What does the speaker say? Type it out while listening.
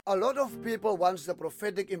A lot of people want the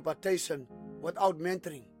prophetic impartation without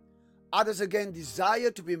mentoring. Others again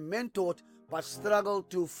desire to be mentored but struggle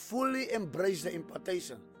to fully embrace the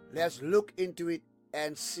impartation. Let's look into it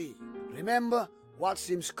and see. Remember, what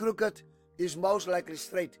seems crooked is most likely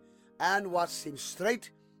straight, and what seems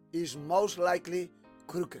straight is most likely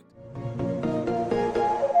crooked.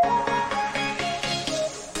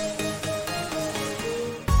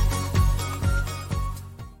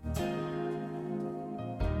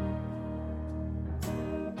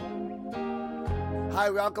 Hi,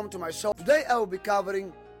 welcome to my show. Today I will be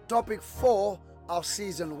covering topic 4 of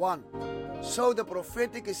season 1. So the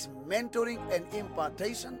prophetic is mentoring and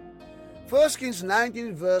impartation. 1 Kings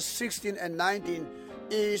 19 verse 16 and 19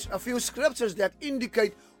 is a few scriptures that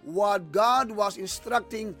indicate what God was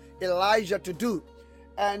instructing Elijah to do.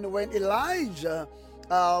 And when Elijah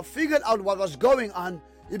figured out what was going on,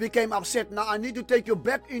 he became upset. Now I need to take you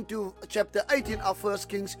back into chapter 18 of 1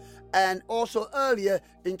 Kings and also earlier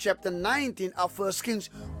in chapter 19 of 1 Kings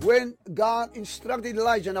when God instructed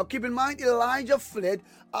Elijah. Now keep in mind, Elijah fled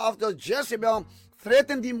after Jezebel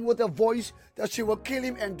threatened him with a voice that she will kill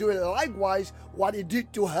him and do likewise what he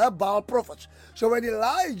did to her Baal prophets. So when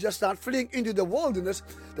Elijah started fleeing into the wilderness,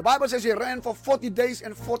 the Bible says he ran for 40 days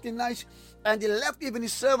and 40 nights, and he left even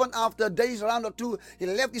his servant after days, round or two. He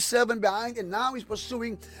left his servant behind, and now he's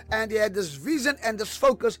pursuing, and he had this vision and this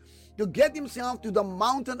focus to get himself to the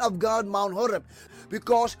mountain of God, Mount Horeb,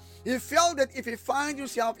 because he felt that if he finds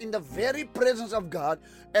himself in the very presence of God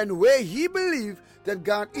and where he believed that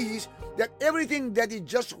God is, that everything that he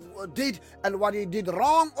just did and what he did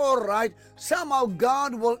wrong or right, somehow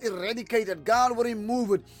God will eradicate it, God will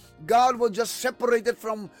remove it, God will just separate it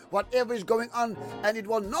from whatever is going on, and it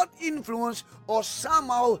will not influence or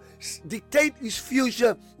somehow dictate his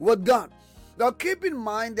future with God. Now keep in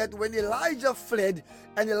mind that when Elijah fled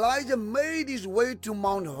and Elijah made his way to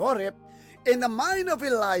Mount Horeb, in the mind of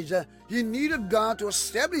Elijah, he needed God to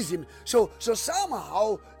establish him. So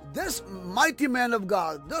somehow this mighty man of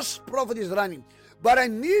God, this prophet is running. But I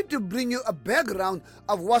need to bring you a background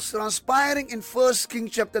of what's transpiring in 1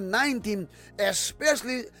 Kings chapter 19,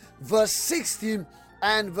 especially verse 16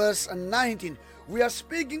 and verse 19. We are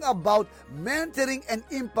speaking about mentoring and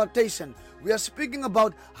impartation. We are speaking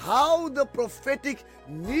about how the prophetic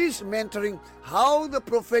needs mentoring, how the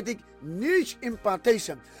prophetic needs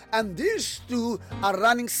impartation. And these two are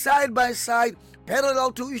running side by side,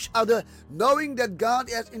 parallel to each other, knowing that God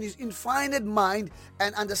has in his infinite mind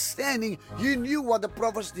and understanding, he knew what the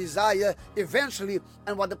prophets desire eventually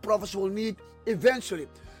and what the prophets will need eventually.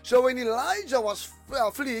 So when Elijah was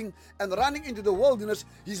fleeing and running into the wilderness,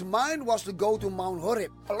 his mind was to go to Mount Horeb.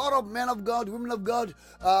 A lot of men of God, women of God,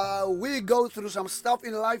 we go through some stuff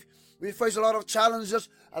in life. We face a lot of challenges,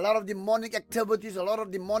 a lot of demonic activities, a lot of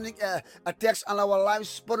demonic attacks on our lives,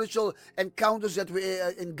 spiritual encounters that we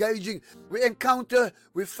are engaging. We encounter,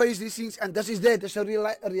 we face these things, and this is there. There's a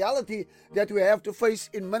reality that we have to face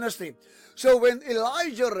in ministry. So when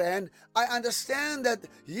Elijah ran, I understand that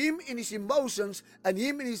him in his emotions and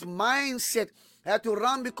him in his mindset had to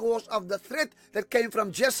run because of the threat that came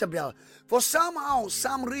from Jezebel. For somehow,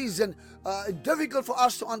 some reason, difficult for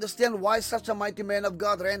us to understand why such a mighty man of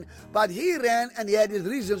God ran, but he ran and he had his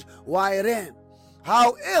reasons why he ran.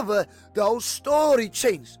 However, the whole story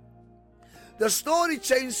changed. The story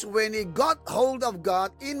changed when he got hold of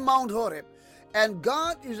God in Mount Horeb. And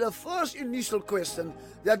God is the first initial question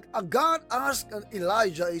that God asked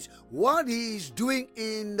Elijah is what he is doing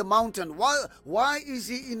in the mountain. Why is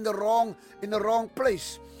he in the wrong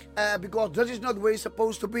place? Because this is not where he's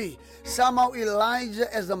supposed to be. Somehow Elijah,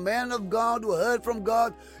 as the man of God who heard from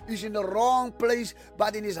God, is in the wrong place,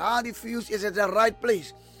 but in his heart he feels is at the right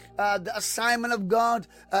place. The assignment of God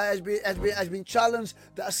has been challenged.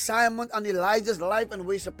 The assignment on Elijah's life and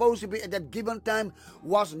where he's supposed to be at that given time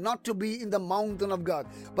was not to be in the mountain of God.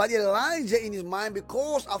 But Elijah, in his mind,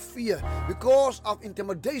 because of fear, because of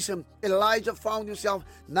intimidation, Elijah found himself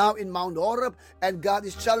now in Mount Horeb, and God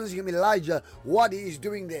is challenging him, Elijah, what he is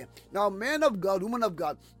doing there. Now, men of God, women of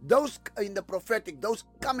God, those in the prophetic, those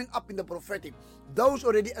coming up in the prophetic, those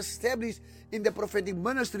already established in the prophetic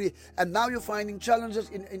ministry, and now you're finding challenges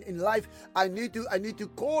in life, I need to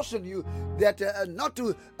caution you that not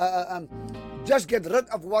to just get rid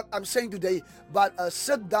of what I'm saying today, but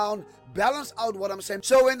sit down, balance out what I'm saying.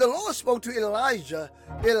 So when the Lord spoke to Elijah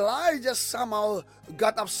somehow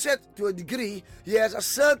got upset to a degree. He has a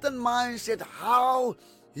certain mindset how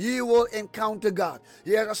he will encounter God.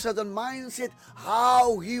 He has a certain mindset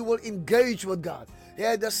how he will engage with God. He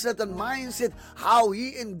had a certain mindset how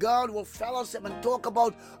he and God will fellowship and talk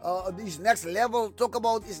about his next level, talk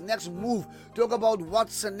about his next move, talk about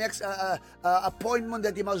what's the next appointment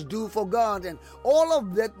that he must do for God. And all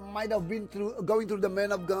of that might have been going through the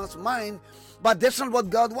man of God's mind, but that's not what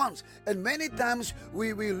God wants. And many times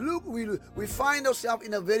we find ourselves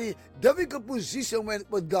in a very difficult position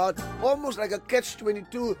with God, almost like a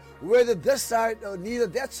catch-22, whether this side or neither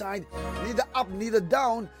that side, neither up, neither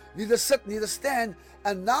down, neither sit, neither stand.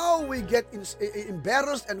 And now we get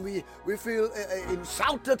embarrassed and we feel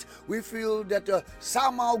insulted. We feel that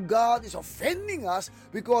somehow God is offending us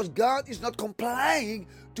because God is not complying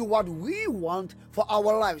to what we want for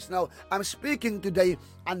our lives. Now, I'm speaking today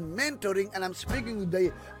on mentoring, and I'm speaking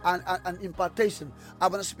today on impartation. I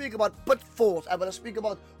want to speak about pitfalls. I want to speak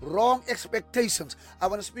about wrong expectations. I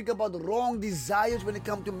want to speak about wrong desires when it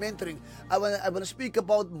comes to mentoring. I want to speak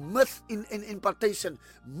about myth in impartation,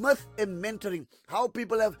 myth in mentoring, how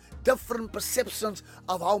people have different perceptions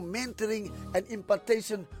of how mentoring and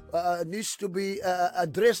impartation needs to be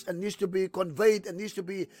addressed and needs to be conveyed and needs to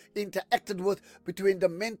be interacted with between the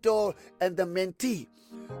mentor and the mentee.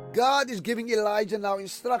 God is giving Elijah now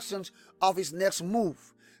instructions of his next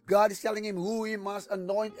move. God is telling him who he must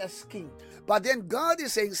anoint as king. But then God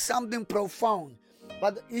is saying something profound.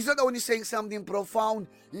 But he's not only saying something profound,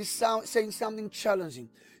 he's saying something challenging.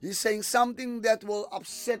 He's saying something that will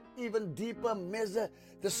upset even deeper measure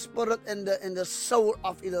the spirit and the soul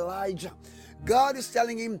of Elijah. God is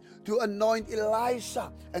telling him to anoint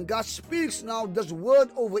Elisha. And God speaks now this word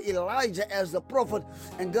over Elijah as the prophet.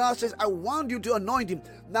 And God says, I want you to anoint him.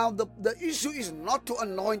 Now the issue is not to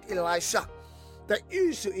anoint Elisha. The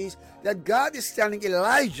issue is that God is telling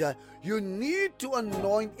Elijah, you need to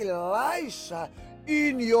anoint Elisha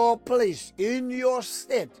in your place, in your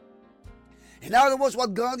stead. In other words,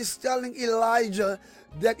 what God is telling Elijah,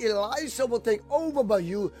 that Elisha will take over by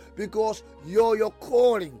you because your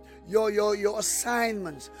calling, your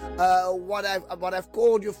assignments, what I've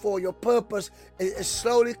called you for, your purpose is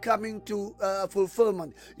slowly coming to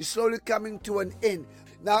fulfillment. It's slowly coming to an end.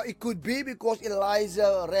 Now, it could be because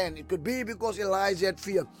Elijah ran. It could be because Elijah had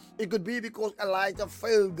fear. It could be because Elijah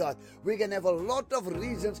failed God. We can have a lot of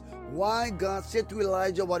reasons why God said to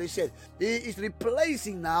Elijah what he said. He is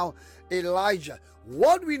replacing now Elijah.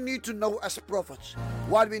 What we need to know as prophets,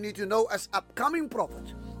 what we need to know as upcoming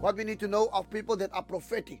prophets, what we need to know of people that are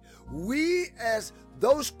prophetic, we as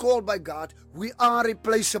those called by God, we are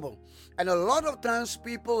replaceable. And a lot of times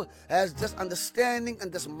people has this understanding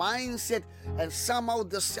and this mindset and somehow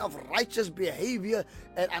the self-righteous behavior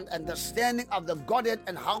and understanding of the Godhead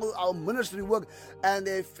and how our ministry works, and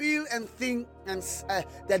they feel and think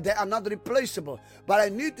that they are not replaceable. But I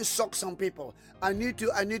need to shock some people. I need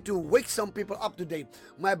to wake some people up today.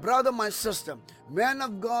 My brother, my sister, man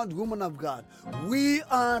of God, woman of God, we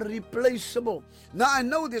are replaceable. Now I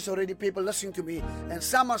know there's already people listening to me, and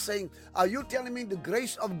some are saying, are you telling me the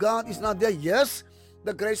grace of God is not there? Yes,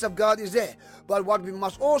 the grace of God is there. But what we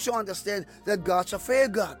must also understand, that God's a fair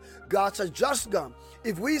God. God's a just God.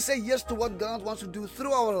 If we say yes to what God wants to do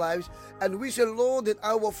through our lives, and we say, Lord, that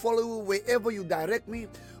I will follow wherever you direct me,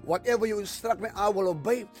 whatever you instruct me, I will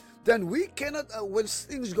obey, then we cannot, when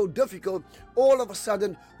things go difficult, all of a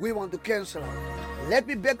sudden we want to cancel out. Let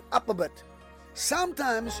me back up a bit.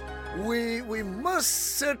 Sometimes we miss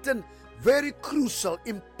certain very crucial,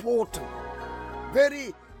 important,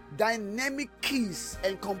 very dynamic keys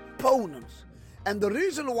and components. And the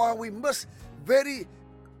reason why we miss very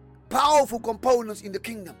powerful components in the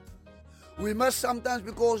kingdom, we must sometimes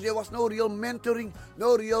because there was no real mentoring,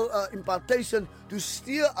 no real impartation to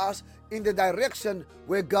steer us in the direction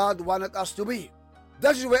where God wanted us to be.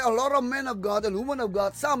 This is where a lot of men of God and women of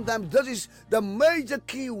God, sometimes this is the major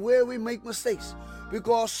key where we make mistakes.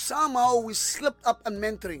 Because somehow we slipped up on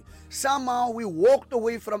mentoring. Somehow we walked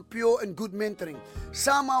away from pure and good mentoring.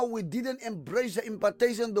 Somehow we didn't embrace the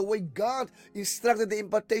impartation the way God instructed the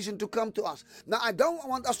impartation to come to us. Now, I don't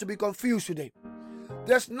want us to be confused today.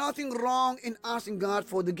 There's nothing wrong in asking God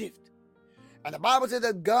for the gift. And the Bible says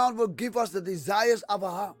that God will give us the desires of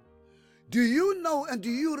our heart. Do you know and do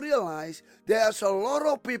you realize there's a lot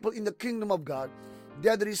of people in the kingdom of God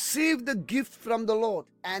that received the gift from the Lord,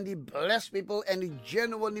 and He blessed people and He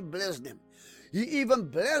genuinely blessed them. He even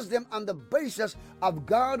blessed them on the basis of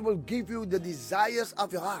God will give you the desires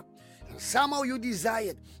of your heart. and somehow you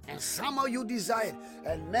desired, and somehow you desired,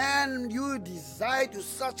 and man, you desired to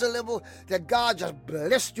such a level that God just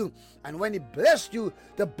blessed you, and when He blessed you,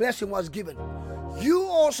 the blessing was given. You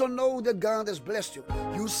also know that God has blessed you.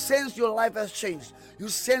 You sense your life has changed. You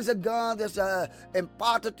sense that God has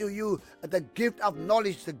imparted to you the gift of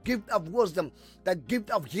knowledge, the gift of wisdom, the gift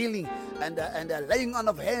of healing, and the laying on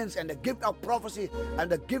of hands, and the gift of prophecy,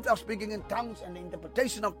 and the gift of speaking in tongues, and the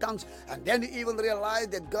interpretation of tongues. And then you even realize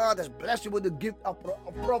that God has blessed you with the gift of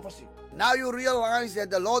prophecy. Now you realize that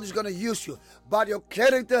the Lord is going to use you. But your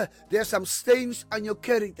character, there's some stains on your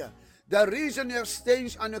character. The reason you have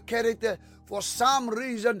stains on your character, for some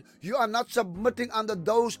reason, you are not submitting under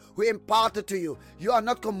those who imparted to you. You are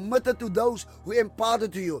not committed to those who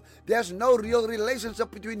imparted to you. There's no real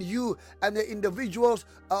relationship between you and the individuals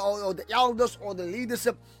or the elders or the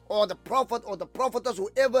leadership or the prophet or the prophetess,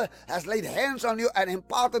 whoever has laid hands on you and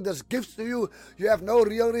imparted these gifts to you. You have no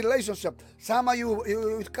real relationship. Some of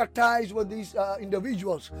you cut ties with these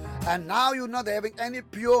individuals, and now you're not having any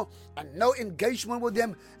pure and no engagement with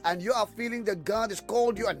them, and you are feeling that God has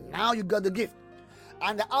called you, and now you got the gift.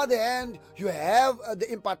 On the other hand, you have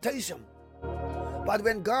the impartation. But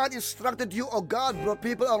when God instructed you, or God brought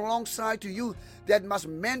people alongside to you that must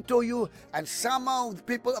mentor you, and somehow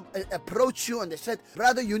people approach you and they said,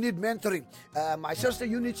 brother, you need mentoring. My sister,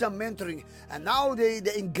 you need some mentoring. And now they're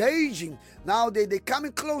engaging. Now they're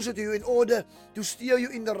coming closer to you in order to steer you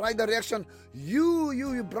in the right direction.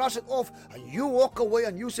 You brush it off and you walk away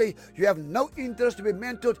and you say you have no interest to be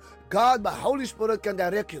mentored. God, by Holy Spirit, can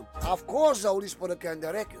direct you. Of course, the Holy Spirit can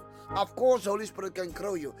direct you. Of course, the Holy Spirit can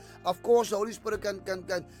grow you. Of course, the Holy Spirit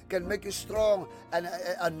can make you strong and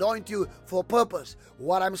anoint you for purpose.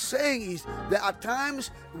 What I'm saying is there are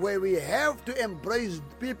times where we have to embrace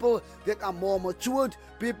people that are more matured,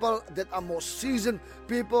 people that are more seasoned,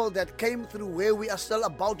 people that came through where we are still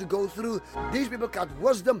about to go through. These people got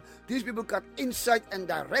wisdom. These people got insight and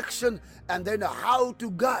direction, and they know how to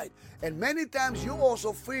guide. And many times you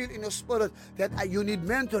also feel in your spirit that you need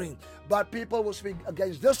mentoring. But people will speak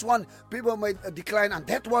against this one. People may decline on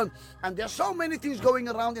that one. And there's so many things going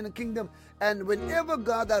around in the kingdom. And whenever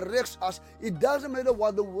God directs us, it doesn't matter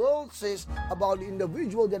what the world says about the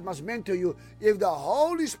individual that must mentor you. If the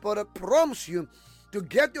Holy Spirit prompts you to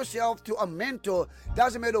get yourself to a mentor,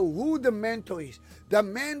 doesn't matter who the mentor is. The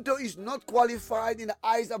mentor is not qualified in the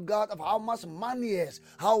eyes of God of how much money he has,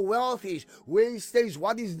 how wealthy he is, where he stays,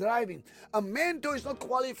 what he's driving. A mentor is not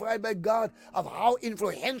qualified by God of how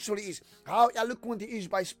influential he is, how eloquent he is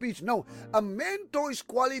by speech. No, a mentor is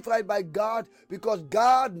qualified by God because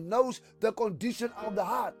God knows the condition of the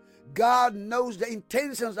heart. God knows the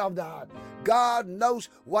intentions of the heart. God knows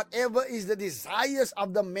whatever is the desires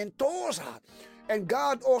of the mentor's heart. And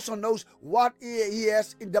God also knows what He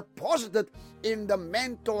has deposited in the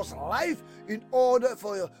mentor's life in order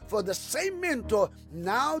for the same mentor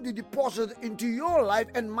now to deposit into your life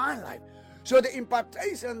and my life. So the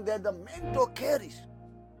impartation that the mentor carries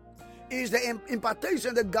is the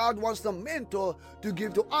impartation that God wants the mentor to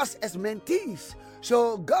give to us as mentees.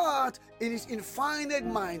 So God, in His infinite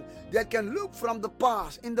mind that can look from the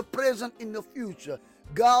past, in the present, in the future,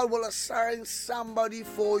 God will assign somebody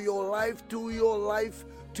for your life, to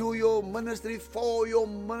your ministry, for your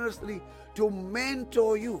ministry, to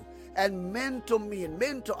mentor you and mentor me and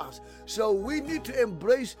mentor us. So we need to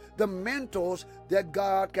embrace the mentors that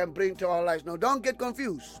God can bring to our lives. Now, don't get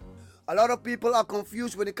confused. A lot of people are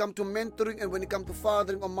confused when it comes to mentoring and when it comes to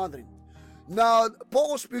fathering or mothering. Now,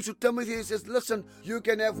 Paul speaks to Timothy and says, listen, you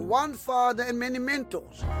can have one father and many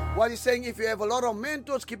mentors. What he's saying, if you have a lot of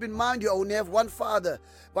mentors, keep in mind you only have one father,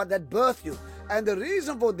 but that birthed you. And the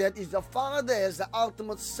reason for that is the father has the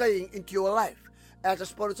ultimate saying into your life as a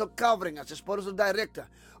spiritual covering, as a spiritual director.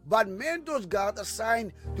 But mentors God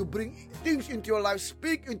assigned to bring things into your life,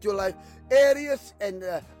 speak into your life, areas and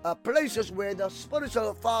places where the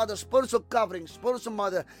spiritual father, spiritual covering, spiritual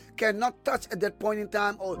mother cannot touch at that point in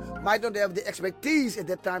time, or might not have the expertise at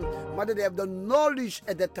that time, might not have the knowledge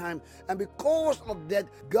at that time. And because of that,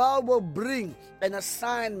 God will bring and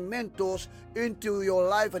assign mentors into your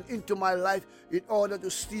life and into my life in order to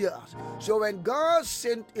steer us. So when God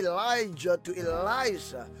sent Elijah to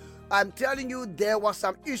Elisha, I'm telling you, there was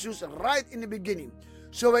some issues right in the beginning.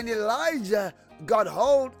 So when Elijah got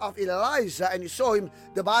hold of Elisha and he saw him,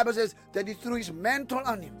 the Bible says that he threw his mantle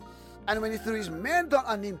on him. And when he threw his mantle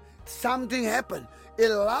on him, something happened.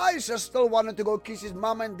 Elijah still wanted to go kiss his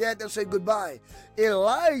mom and dad and say goodbye.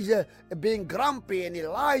 Elijah being grumpy, and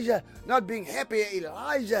Elijah not being happy.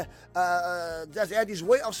 Elijah just had his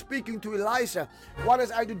way of speaking to Elisha. What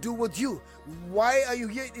has I to do with you? Why are you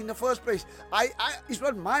here in the first place? It's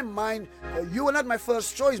not my mind. You are not my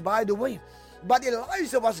first choice, by the way. But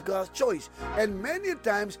Elisha was God's choice. And many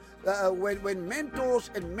times when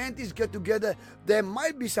mentors and mentees get together, there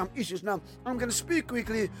might be some issues. Now, I'm going to speak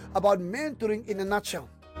quickly about mentoring in a nutshell.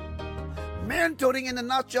 Mentoring in a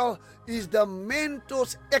nutshell is the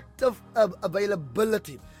mentor's active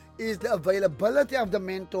availability. Is the availability of the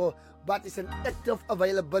mentor, but it's an active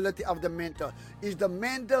availability of the mentor. Is the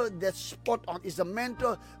mentor that's spot on. Is the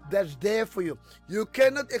mentor that's there for you. You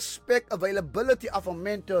cannot expect availability of a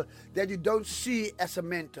mentor that you don't see as a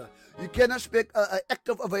mentor. You cannot expect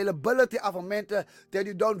active availability of a mentor that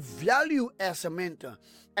you don't value as a mentor.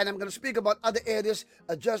 And I'm going to speak about other areas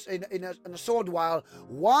just in a short while,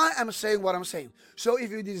 why I'm saying what I'm saying. So if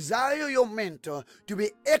you desire your mentor to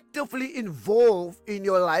be actively involved in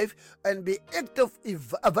your life and be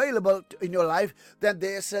available in your life, then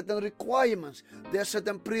there are certain requirements, there are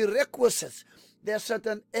certain prerequisites. There are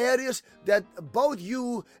certain areas that both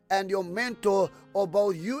you and your mentor, or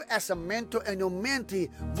both you as a mentor and your mentee,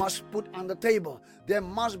 must put on the table. There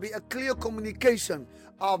must be a clear communication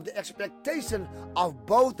of the expectation of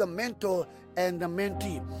both the mentor and the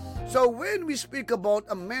mentee. So when we speak about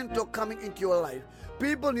a mentor coming into your life,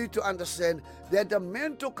 people need to understand that the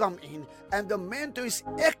mentor come in and the mentor is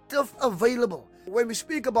active available. When we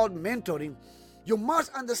speak about mentoring, you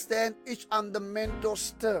must understand each on the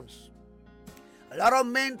mentor's terms. A lot of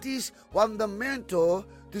mentees want the mentor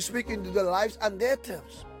to speak into their lives on their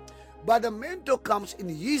terms. But the mentor comes in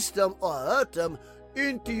his term or her term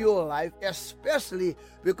into your life, especially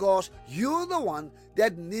because you're the one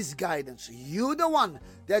that needs guidance. You're the one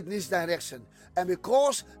that needs direction. And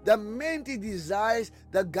because the mentee desires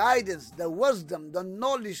the guidance, the wisdom, the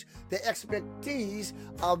knowledge, the expertise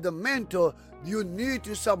of the mentor, you need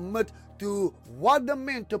to submit to what the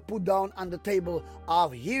mentor put down on the table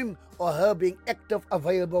of him or her being active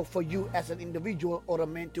available for you as an individual or a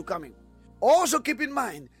mentor coming. Also keep in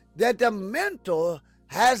mind that the mentor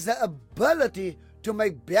has the ability to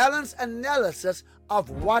make balanced analysis of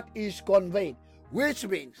what is conveyed, which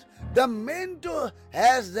means the mentor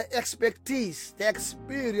has the expertise, the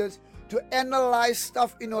experience to analyze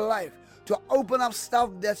stuff in your life, to open up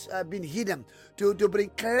stuff that's been hidden, to bring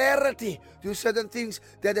clarity to certain things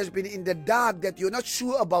that has been in the dark that you're not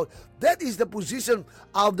sure about. That is the position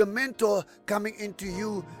of the mentor coming to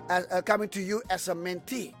you as a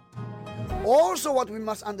mentee. Also, what we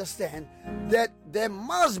must understand, that there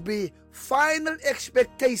must be final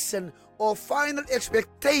expectation or final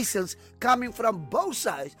expectations coming from both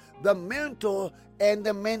sides, the mentor and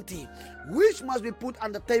the mentee, which must be put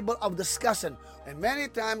on the table of discussion. And many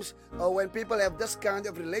times when people have this kind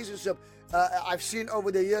of relationship, I've seen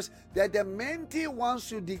over the years that the mentee wants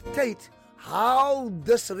to dictate how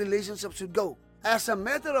this relationship should go. As a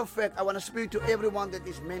matter of fact, I want to speak to everyone that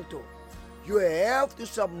is mentor. You have to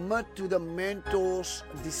submit to the mentor's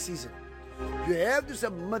decision. You have to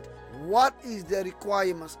submit what is the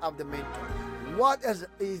requirements of the mentor. What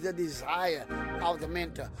is the desire of the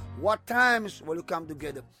mentor? What times will you come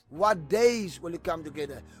together? What days will you come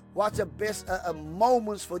together? What's the best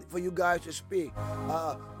moments for you guys to speak?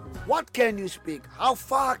 What can you speak? How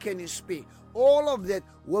far can you speak? All of that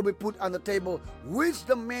will be put on the table, which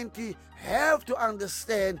the mentee have to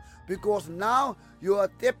understand, because now you are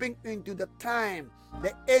tapping into the time,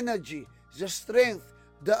 the energy, the strength,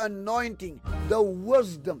 the anointing, the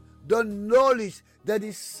wisdom, the knowledge, the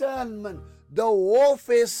discernment, the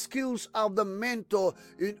warfare skills of the mentor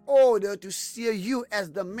in order to steer you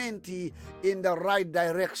as the mentee in the right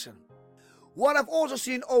direction. What I've also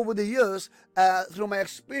seen over the years through my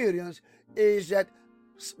experience is that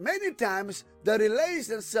many times the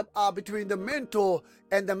relationship between the mentor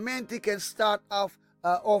and the mentee can start off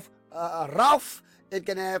rough. It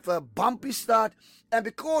can have a bumpy start, and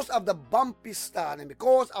because of the bumpy start and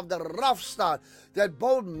because of the rough start, that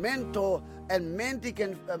both mentor and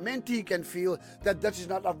mentee can feel that this is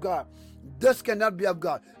not of God. This cannot be of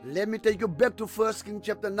God. Let me take you back to 1 Kings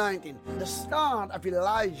chapter 19. The start of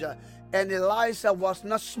Elijah and Elisha was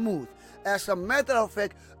not smooth. As a matter of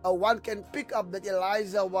fact, one can pick up that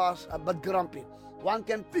Elijah was but grumpy. One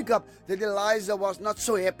can pick up that Elijah was not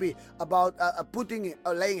so happy about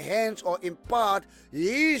laying hands or impart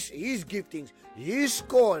his giftings, his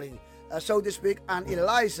calling, so to speak, on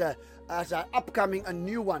Elisha as an upcoming, a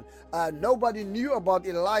new one. Nobody knew about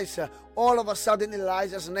Elisha. All of a sudden,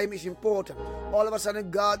 Elijah's name is important. All of a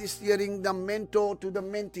sudden, God is steering the mentor to the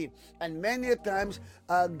mentee. And many times,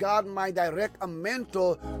 God might direct a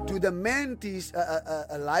mentor to the mentee's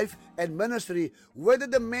life and ministry, whether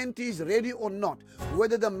the mentee is ready or not,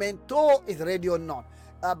 whether the mentor is ready or not.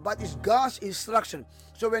 But it's God's instruction.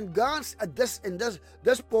 So when God's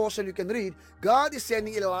this portion you can read, God is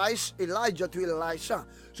sending Elijah to Elisha.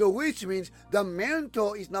 So which means the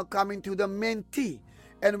mentor is now coming to the mentee.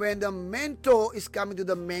 And when the mentor is coming to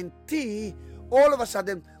the mentee, all of a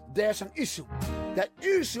sudden there's an issue. The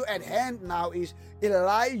issue at hand now is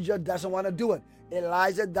Elijah doesn't want to do it.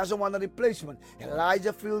 Elijah doesn't want a replacement.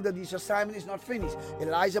 Elijah feels that his assignment is not finished.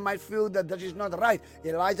 Elijah might feel that that is not right.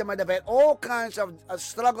 Elijah might have had all kinds of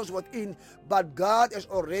struggles within, but God has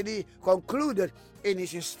already concluded in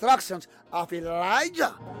his instructions of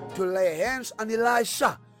Elijah to lay hands on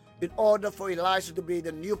Elisha in order for Elisha to be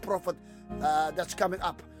the new prophet that's coming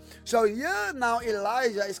up. So here now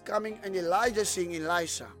Elijah is coming, and Elijah seeing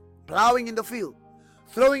Elisha plowing in the field,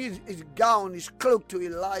 throwing his gown, his cloak to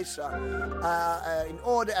Elisha in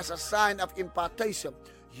order as a sign of impartation.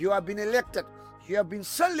 You have been elected. You have been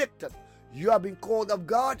selected. You have been called of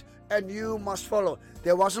God, and you must follow.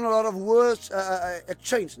 There wasn't a lot of words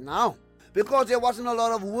exchanged. Now, because there wasn't a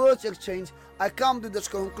lot of words exchanged, I come to this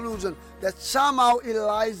conclusion that somehow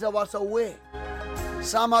Elijah was aware.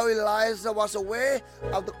 Somehow Elijah was aware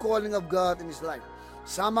of the calling of God in his life.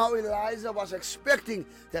 Somehow Elijah was expecting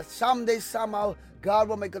that someday, somehow, God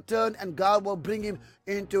will make a turn and God will bring him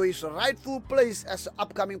into his rightful place as an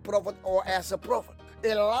upcoming prophet or as a prophet.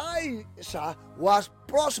 Elisha was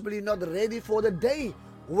possibly not ready for the day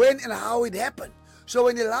when and how it happened. So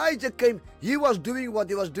when Elijah came, he was doing what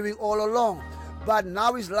he was doing all along. But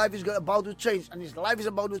now his life is about to change, and his life is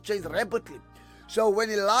about to change rapidly. So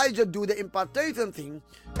when Elijah do the impartation thing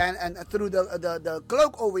and through the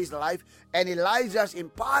cloak over his life, and Elijah's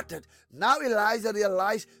imparted, now Elijah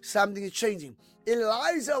realized something is changing.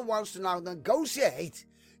 Elijah wants to now negotiate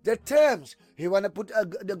the terms. He want to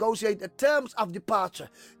negotiate the terms of departure,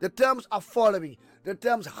 the terms of following, the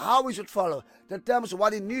terms how we should follow, the terms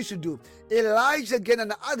what he needs to do. Elijah, again, on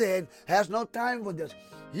the other hand, has no time for this.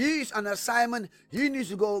 He is on assignment. He needs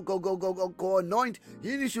to go anoint.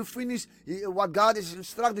 He needs to finish what God has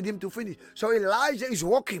instructed him to finish. So Elijah is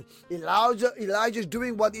walking. Elijah is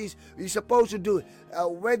doing what he's supposed to do.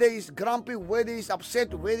 Whether he's grumpy, whether he's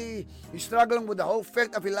upset, whether he's struggling with the whole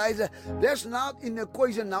fact of Elijah, that's not in the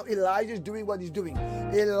equation now. Elijah is doing what he's doing.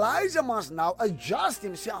 Elijah must now adjust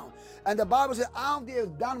himself. And the Bible says after he has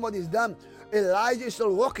done what he's done, Elijah is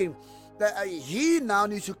still walking. He now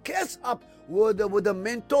needs to catch up with the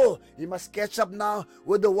mentor. He must catch up now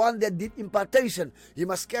with the one that did impartation. He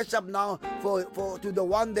must catch up now to the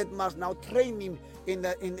one that must now train him in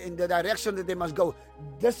the direction that they must go.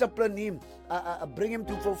 Discipline him, bring him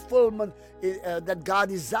to fulfillment that God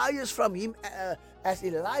desires from him as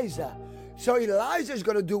Elijah. So Elijah is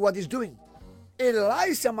going to do what he's doing.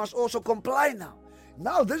 Elisha must also comply now.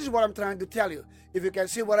 Now this is what I'm trying to tell you, if you can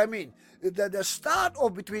see what I mean. The start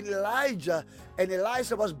of between Elijah and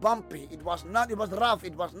Elisha was bumpy. It was rough.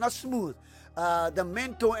 It was not smooth. The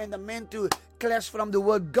mentor and the mentor clashed from the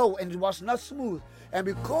word go, and it was not smooth. And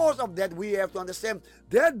because of that, we have to understand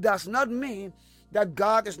that does not mean that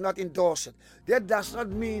God is not endorsing it. That does not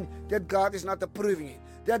mean that God is not approving it.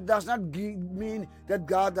 That does not mean that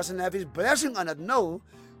God doesn't have his blessing on it. No.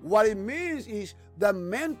 What it means is the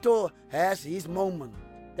mentor has his moment.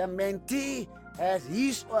 The mentee has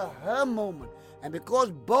his or her moment. And because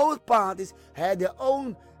both parties had their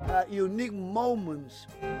own unique moments,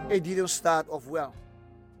 it didn't start off well.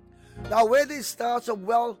 Now, whether it starts off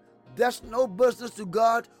well, there's no business to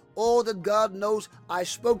God. All that God knows, I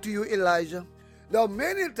spoke to you, Elijah. Now,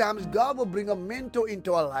 many times God will bring a mentor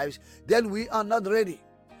into our lives, then we are not ready.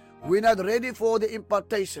 We're not ready for the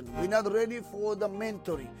impartation. We're not ready for the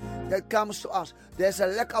mentoring that comes to us. There's a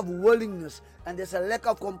lack of willingness and there's a lack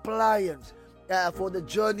of compliance for the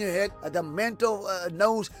journey ahead. The mentor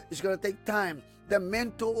knows it's going to take time. The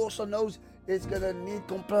mentor also knows it's going to need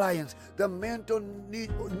compliance. The mentor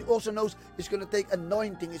also knows it's going to take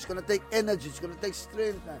anointing. It's going to take energy. It's going to take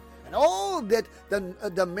strength. And all that,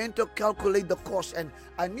 the mentor calculate the cost. And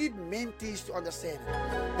I need mentees to understand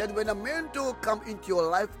that when a mentor comes into your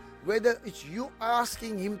life, whether it's you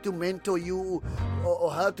asking him to mentor you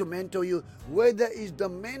or her to mentor you, whether it's the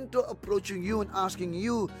mentor approaching you and asking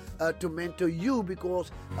you to mentor you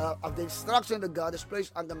because of the instruction that God has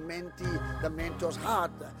placed on the mentor's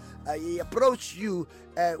heart, he approached you,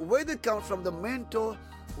 whether it comes from the mentor,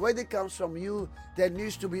 whether it comes from you, there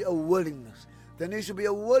needs to be a willingness. There needs to be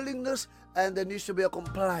a willingness, and there needs to be a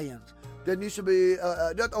compliance. There needs to be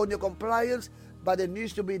not only a compliance, but there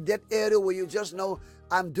needs to be that area where you just know,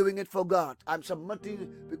 I'm doing it for God. I'm submitting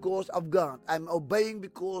because of God. I'm obeying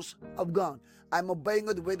because of God. I'm obeying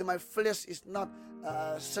it whether my flesh is not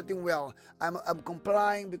sitting well. I'm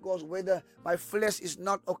complying because whether my flesh is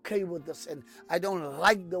not okay with this, and I don't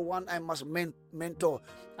like the one I must mentor.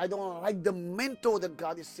 I don't like the mentor that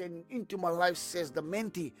God is sending into my life, says the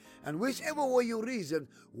mentee. And whichever way you reason,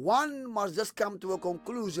 one must just come to a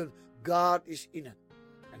conclusion: God is in it.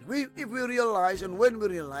 And if we realize, and when we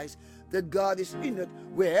realize that God is in it,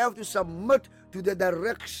 we have to submit to the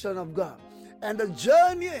direction of God. And the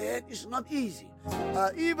journey ahead is not easy.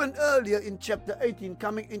 Even earlier in chapter 18,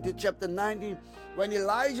 coming into chapter 19, when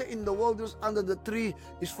Elijah in the wilderness under the tree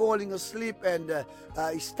is falling asleep, and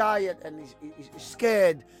he's tired and he's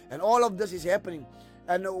scared, and all of this is happening.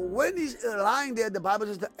 And when he's lying there, the Bible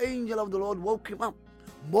says the angel of the Lord woke him up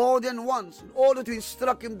more than once in order to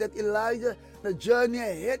instruct him that, Elijah, the journey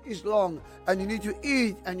ahead is long, and you need to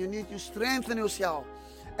eat, and you need to strengthen yourself.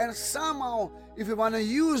 And somehow, if you want to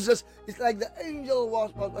use this, it's like the angel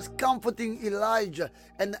was comforting Elijah,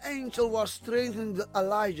 and the angel was strengthening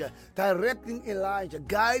Elijah, directing Elijah,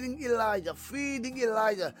 guiding Elijah, feeding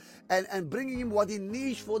Elijah, and bringing him what he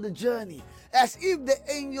needs for the journey. As if the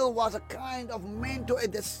angel was a kind of mentor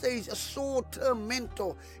at that stage, a short-term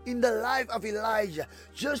mentor in the life of Elijah,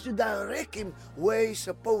 just to direct him where he's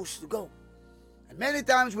supposed to go. And many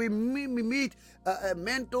times we meet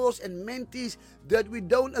mentors and mentees that we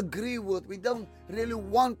don't agree with. We don't really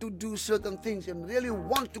want to do certain things and really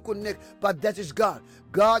want to connect, but that is God.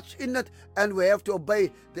 God's in it, and we have to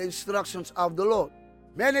obey the instructions of the Lord.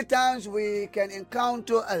 Many times we can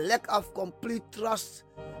encounter a lack of complete trust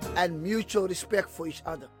and mutual respect for each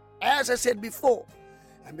other. As I said before,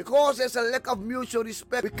 and because there's a lack of mutual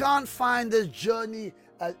respect, we can't find this journey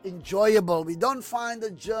enjoyable. We don't find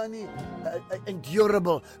the journey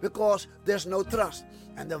endurable because there's no trust.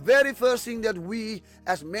 And the very first thing that we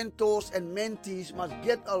as mentors and mentees must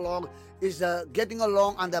get along is getting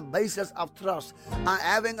along on the basis of trust,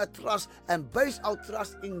 having a trust and base our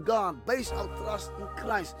trust in God, base our trust in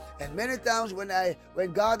Christ. And many times when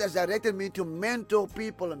God has directed me to mentor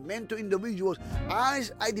people and mentor individuals, I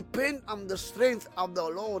depend on the strength of the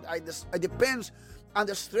Lord. I depend on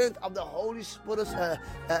the strength of the Holy Spirit's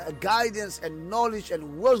guidance and knowledge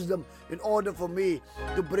and wisdom in order for me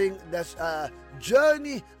to bring this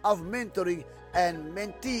journey of mentoring and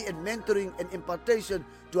mentee and mentoring and impartation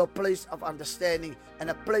to a place of understanding and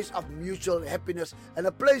a place of mutual happiness and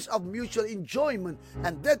a place of mutual enjoyment.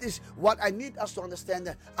 And that is what I need us to understand,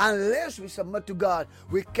 that unless we submit to God,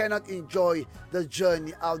 we cannot enjoy the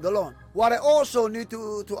journey of the Lord. What I also need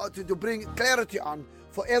to bring clarity on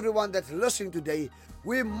for everyone that's listening today,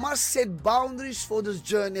 we must set boundaries for this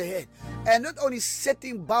journey ahead. And not only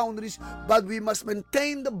setting boundaries, but we must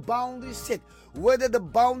maintain the boundaries set. Whether the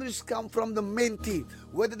boundaries come from the mentee,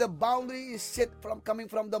 whether the boundary is set coming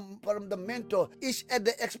from the mentor, is at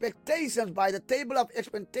the expectations, by the table of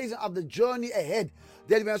expectation of the journey ahead,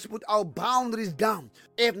 then we must put our boundaries down.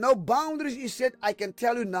 If no boundaries is set, I can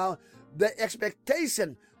tell you now, the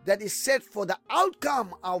expectation that is set for the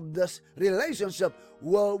outcome of this relationship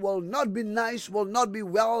will not be nice, will not be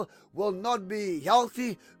well, will not be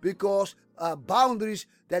healthy, because boundaries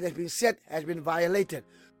that have been set has been violated.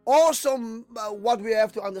 Also, what we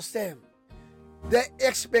have to understand, the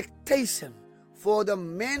expectation for the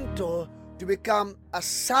mentor to become a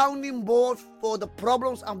sounding board for the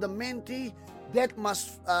problems of the mentee, that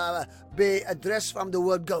must be addressed from the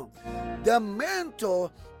word go. The mentor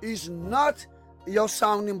is not your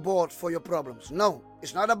sounding board for your problems. No,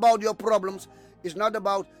 it's not about your problems. It's not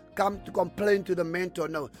about come to complain to the mentor.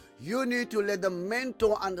 No, you need to let the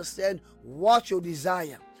mentor understand what you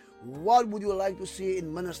desire. What would you like to see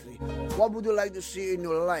in ministry? What would you like to see in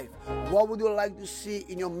your life? What would you like to see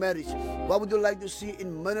in your marriage? What would you like to see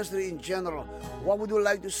in ministry in general? What would you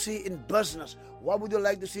like to see in business? What would you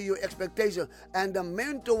like to see your expectation? And the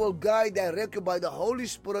mentor will guide, direct you by the Holy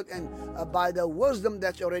Spirit and by the wisdom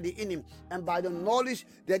that's already in him, and by the knowledge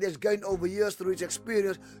that is gained over years through his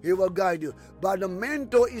experience. He will guide you. But the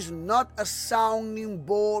mentor is not a sounding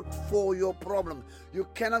board for your problem. You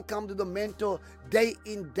cannot come to the mentor day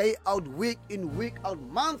in, day out, week in, week out,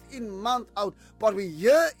 month in, month out, but we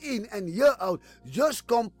year in and year out just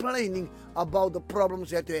complaining about the problems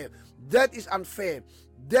that you have. That is unfair.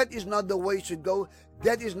 That is not the way it should go.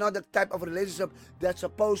 That is not the type of relationship that's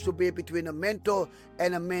supposed to be between a mentor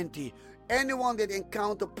and a mentee. Anyone that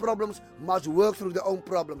encounter problems must work through their own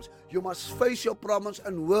problems. You must face your problems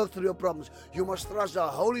and work through your problems. You must trust the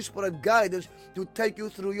Holy Spirit guidance to take you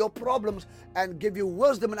through your problems and give you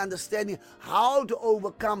wisdom and understanding how to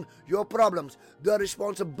overcome your problems. The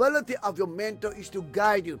responsibility of your mentor is to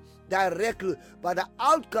guide you directly, but the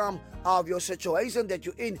outcome of your situation that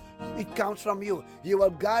you're in, it comes from you. He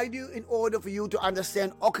will guide you in order for you to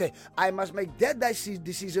understand, okay, I must make that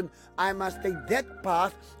decision, I must take that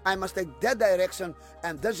path, I must take that direction,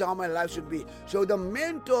 and that's how my life should be. So the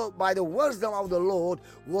mentor, by the wisdom of the Lord,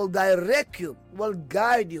 will direct you, will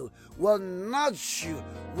guide you, will nudge you,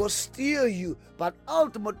 will steer you, but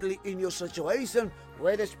ultimately in your situation,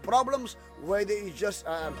 where there's problems, where there is just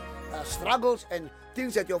struggles and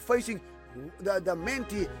things that you're facing, the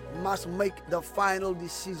mentee must make the final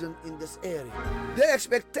decision in this area. The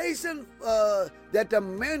expectation that the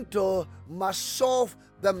mentor must solve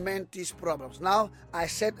the mentee's problems. Now, I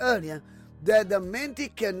said earlier that the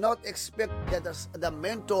mentee cannot expect that the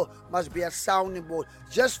mentor must be a sounding board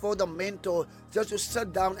just for the mentor just to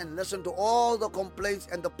sit down and listen to all the complaints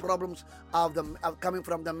and the problems of coming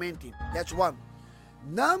from the mentee. That's one.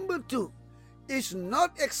 Number two, it's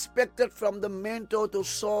not expected from the mentor to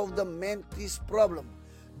solve the mentee's problem.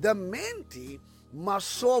 The mentee must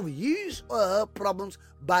solve his or her problems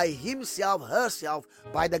by himself, herself,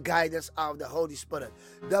 by the guidance of the Holy Spirit.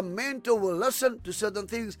 The mentor will listen to certain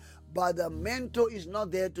things, but the mentor is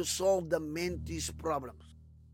not there to solve the mentee's problems.